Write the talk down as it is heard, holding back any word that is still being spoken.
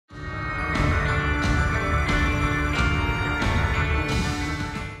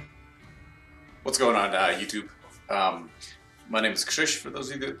What's going on, YouTube? My name is Krish, for those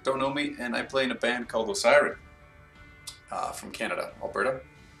of you that don't know me, and I play in a band called Osiren from Canada, Alberta.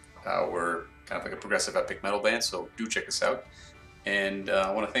 We're kind of like a progressive epic metal band, so do check us out. And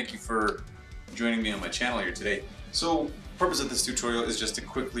I want to thank you for joining me on my channel here today. So, the purpose of this tutorial is just to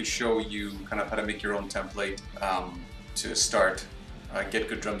quickly show you kind of how to make your own template to start Get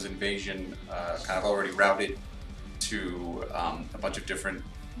Good Drums Invasion, kind of already routed to a bunch of different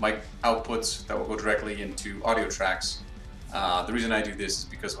mic outputs that will go directly into audio tracks. The reason I do this is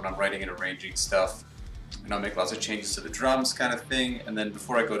because when I'm writing and arranging stuff, I'll make lots of changes to the drums kind of thing, and then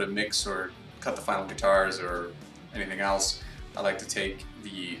before I go to mix or cut the final guitars or anything else, I like to take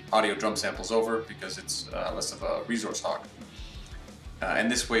the audio drum samples over because it's less of a resource hog. And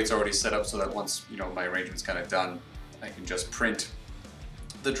this way it's already set up so that once my arrangement's kind of done, I can just print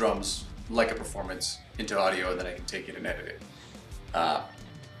the drums like a performance into audio, and then I can take it and edit it.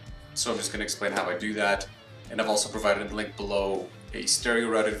 So I'm just going to explain how I do that, and I've also provided a link below a stereo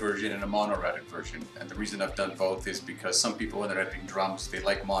routed version and a mono routed version. And the reason I've done both is because some people when they're editing drums, they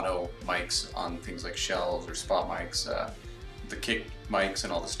like mono mics on things like shells or spot mics, the kick mics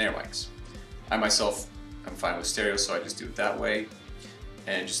and all the snare mics. I myself am fine with stereo, so I just do it that way.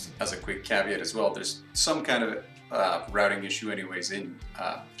 And just as a quick caveat as well, there's some kind of routing issue anyways in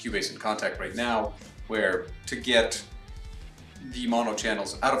Cubase and Contact right now, where to get the mono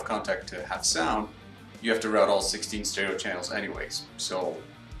channels out of Contact to have sound, you have to route all 16 stereo channels anyways. So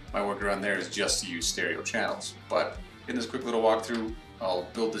my workaround there is just to use stereo channels. But in this quick little walkthrough, I'll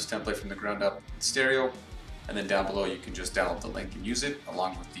build this template from the ground up in stereo, and then down below you can just download the link and use it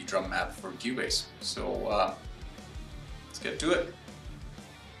along with the drum map for Cubase. So let's get to it.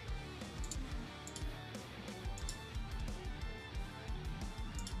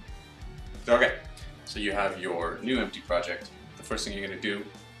 Okay, so you have your new empty project. The first thing you're going to do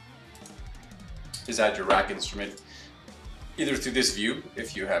is add your rack instrument either through this view,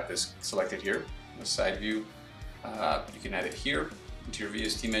 if you have this selected here, the side view. You can add it here into your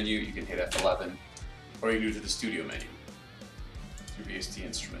VST menu. You can hit F11, or you can do it to the studio menu through VST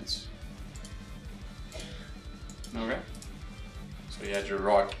instruments. Okay, so you add your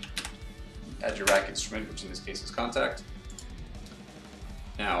rack instrument, which in this case is Contact.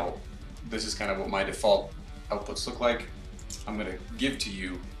 Now, this is kind of what my default outputs look like. I'm going to give to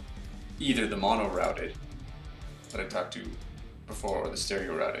you either the mono routed that I talked to before or the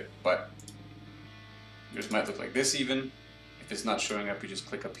stereo routed, but yours might look like this even. If it's not showing up, you just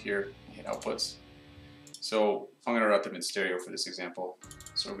click up here and hit outputs. So I'm going to route them in stereo for this example.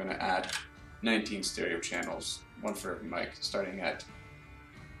 So we're going to add 19 stereo channels, one for every mic, starting at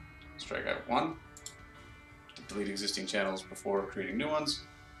strikeout 1. Delete existing channels before creating new ones,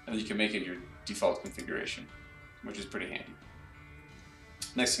 and then you can make it your default configuration, which is pretty handy.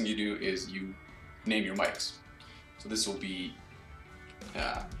 Next thing you do is you name your mics. So this will be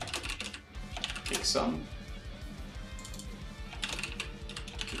kick sum,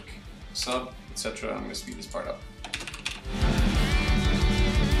 kick sub, etc. I'm going to speed this part up.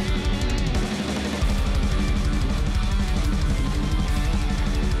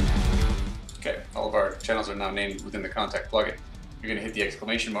 Okay, all of our channels are now named within the Contact plugin. You're going to hit the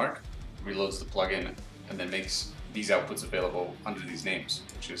exclamation mark, reloads the plugin, and then makes these outputs available under these names,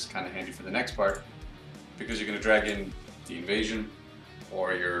 which is kind of handy for the next part, because you're going to drag in the Invasion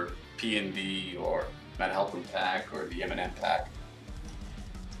or your P&D or Matt Halpern pack or the M&M pack.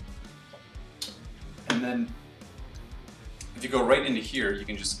 And then if you go right into here, you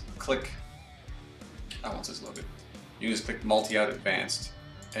can just click, once it's loaded, you can just click Multi-Out Advanced,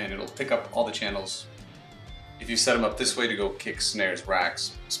 and it'll pick up all the channels. If you set them up this way to go kicks, snares,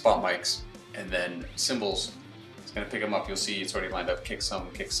 racks, spot mics, and then cymbals, it's going to pick them up. You'll see it's already lined up: kick sum,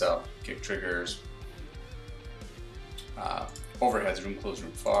 kick sub, kick triggers, overheads, room close,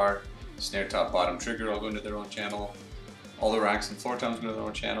 room far, snare top, bottom trigger all go into their own channel. All the racks and floor toms go into their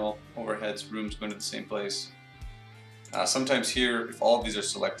own channel. Overheads, rooms go into the same place. Sometimes here, if all of these are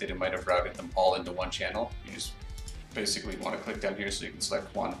selected, it might have routed them all into one channel. You just basically want to click down here so you can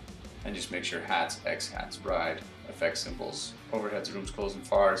select one, and just make sure hats, X hats, ride, effects symbols, overheads, rooms, close, and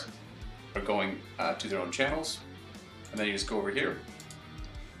fars are going to their own channels. And then you just go over here,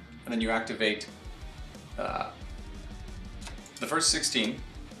 and then you activate the first 16,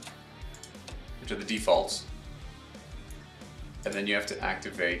 which are the defaults, and then you have to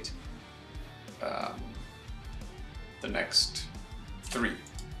activate the next 3.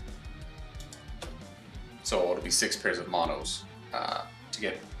 So it'll be 6 pairs of monos to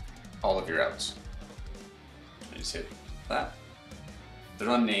get all of your outs. And just hit that. They're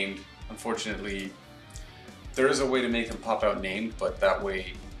unnamed. Unfortunately, there is a way to make them pop out named, but that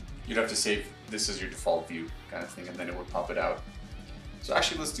way you'd have to save this is your default view kind of thing, and then it would pop it out. So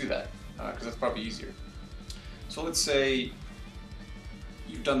actually, let's do that, because that's probably easier. So let's say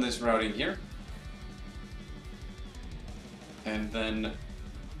you've done this routing here, and then,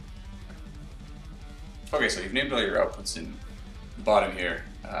 okay, so you've named all your outputs in the bottom here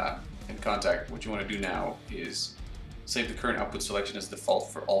in Contact. What you want to do now is save the current output selection as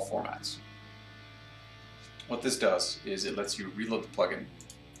default for all formats. What this does is it lets you reload the plugin.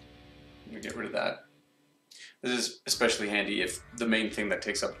 I'm going to get rid of that. This is especially handy if the main thing that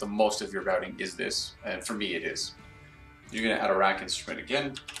takes up the most of your routing is this, and for me it is. You're going to add a rack instrument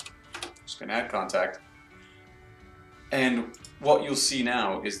again. Just going to add Contact. And what you'll see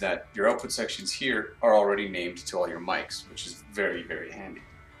now is that your output sections here are already named to all your mics, which is very, very handy.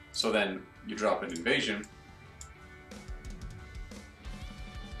 So then you drop in Invasion.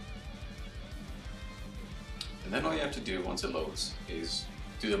 And then all you have to do once it loads is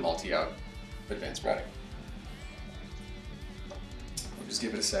do the multi-out advanced routing. We'll just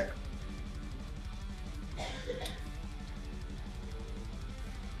give it a sec.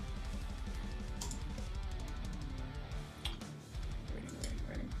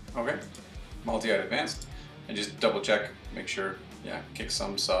 Waiting. Okay, multi-out advanced, and just double check, make sure, yeah, kick,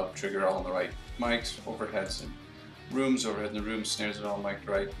 sum, sub, trigger all on the right mics, overheads and rooms, overhead in the rooms, snares are all mic'd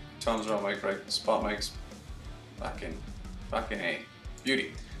right, toms are all mic'd right, spot mics, back in A.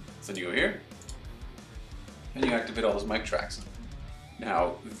 Beauty. So then you go here, and you activate all those mic tracks.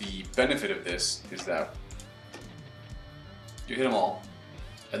 Now, the benefit of this is that you hit them all,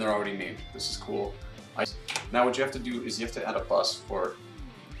 and they're already named. This is cool. Now what you have to do is you have to add a bus for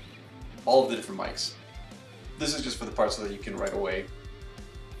all of the different mics. This is just for the parts so that you can right away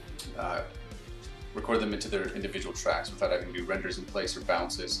record them into their individual tracks without having to do renders in place or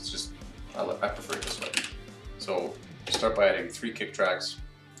bounces. It's just, I prefer it this way. So you start by adding 3 kick tracks,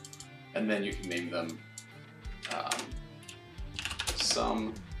 and then you can name them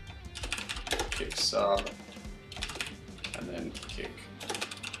sum, kick sub, and then kick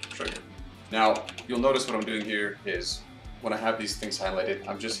trigger. Now you'll notice what I'm doing here is when I have these things highlighted,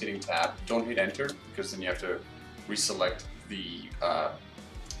 I'm just hitting tab. Don't hit enter, because then you have to reselect the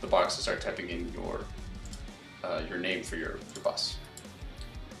box to start typing in your name for your bus.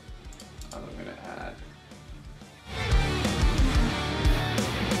 I'm going to add.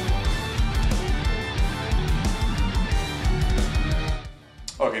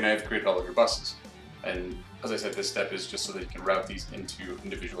 Okay, now you've created all of your buses. And as I said, this step is just so that you can route these into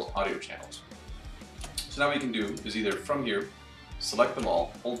individual audio channels. So now what you can do is either from here, select them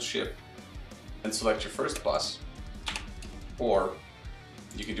all, hold shift, and select your first bus, or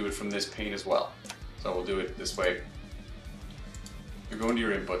you can do it from this pane as well. So we'll do it this way. You go into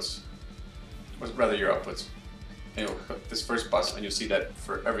your inputs, or rather your outputs, and you'll click this first bus, and you'll see that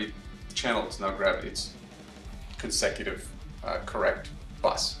for every channel it's now grabbed its consecutive correct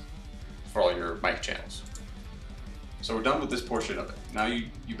bus for all your mic channels. So we're done with this portion of it. Now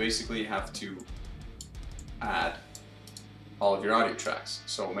you basically have to add all of your audio tracks.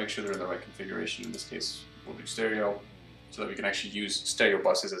 So make sure they're in the right configuration. In this case, we'll do stereo so that we can actually use stereo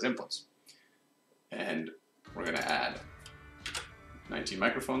buses as inputs. And we're going to add 19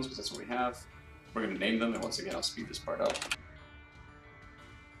 microphones because that's what we have. We're going to name them, and once again, I'll speed this part up.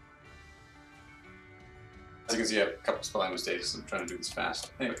 As you can see, I have a couple spelling mistakes, so I'm trying to do this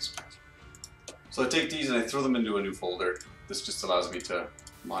fast. Anyways, so I take these and I throw them into a new folder. This just allows me to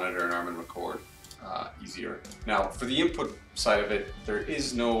monitor and arm and record easier. Now, for the input side of it, there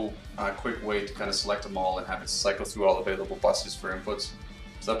is no quick way to kind of select them all and have it cycle through all available buses for inputs.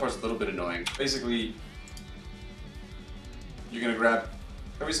 So that part's a little bit annoying. Basically, you're going to grab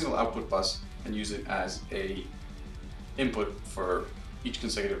every single output bus and use it as a input for each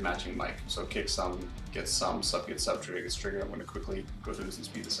consecutive matching mic. So kick sum gets sum, sub gets sub, trigger gets trigger. I'm going to quickly go through this and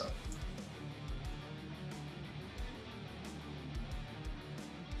speed this up.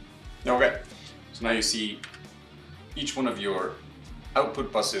 Okay, so now you see each one of your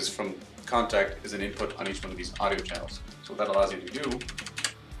output buses from Contact is an input on each one of these audio channels. So what that allows you to do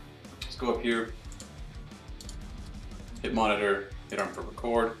is go up here, hit monitor, hit arm for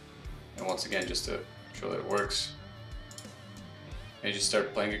record, and once again, just to show that it works, and you just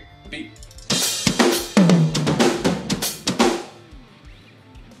start playing a beat.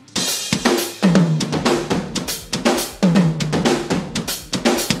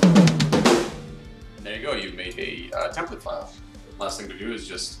 And there you go, you've made a template file. Last thing to do is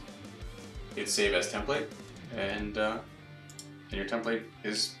just hit save as template, and your template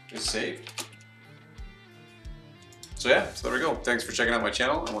is saved. So yeah, so there we go. Thanks for checking out my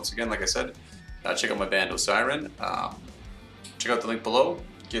channel, and once again, like I said, check out my band Osiren. Check out the link below.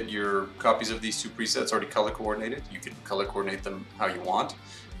 get your copies of these two presets already color coordinated. You can color coordinate them how you want.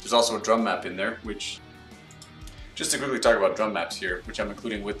 There's also a drum map in there, which, just to quickly talk about drum maps here, which I'm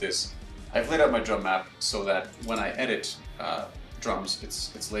including with this, I've laid out my drum map so that when I edit drums,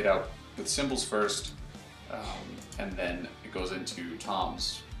 it's laid out with cymbals first, and then it goes into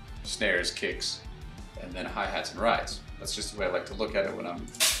toms, snares, kicks, and then hi-hats and rides. That's just the way I like to look at it when I'm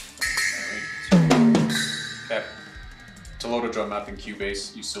okay. To load a drum map in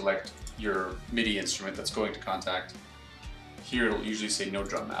Cubase, you select your MIDI instrument that's going to Contact. Here it'll usually say no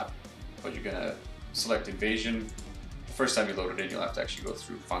drum map, but you're gonna select Invasion. The first time you load it in, you'll have to actually go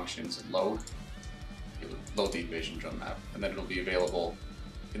through Functions and Load. You'll load the Invasion drum map, and then it'll be available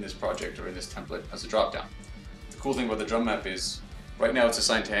in this project or in this template as a dropdown. The cool thing about the drum map is, right now it's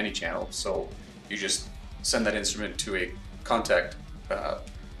assigned to any channel, so you just send that instrument to a Contact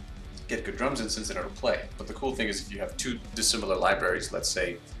Get Good Drums instance and it'll play. But the cool thing is if you have two dissimilar libraries, let's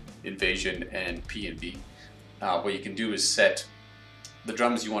say Invasion and P&V, what you can do is set the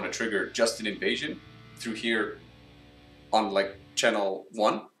drums you want to trigger just in Invasion through here on like channel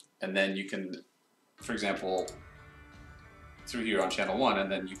 1, and then you can, for example, through here on channel 1,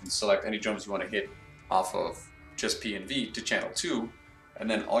 and then you can select any drums you want to hit off of just P&V to channel 2, and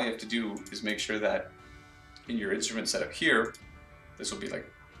then all you have to do is make sure that in your instrument setup here, this will be like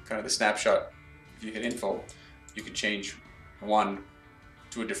kind of the snapshot. If you hit info, you can change one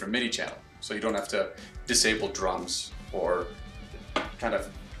to a different MIDI channel, so you don't have to disable drums or kind of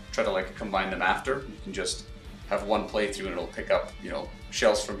try to like combine them after. You can just have one playthrough and it'll pick up, you know,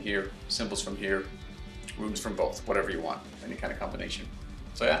 shells from here, cymbals from here, rooms from both, whatever you want, any kind of combination.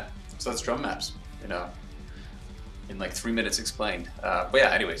 So yeah, so that's drum maps in like 3 minutes explained. But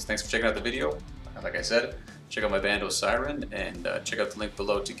yeah, anyways, thanks for checking out the video. Like I said, check out my band Osiren, and check out the link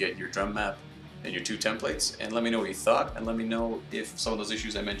below to get your drum map and your two templates, and let me know what you thought, and let me know if some of those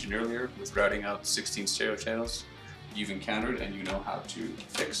issues I mentioned earlier with routing out 16 stereo channels you've encountered and you know how to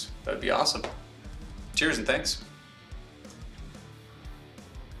fix. That'd be awesome. Cheers and thanks.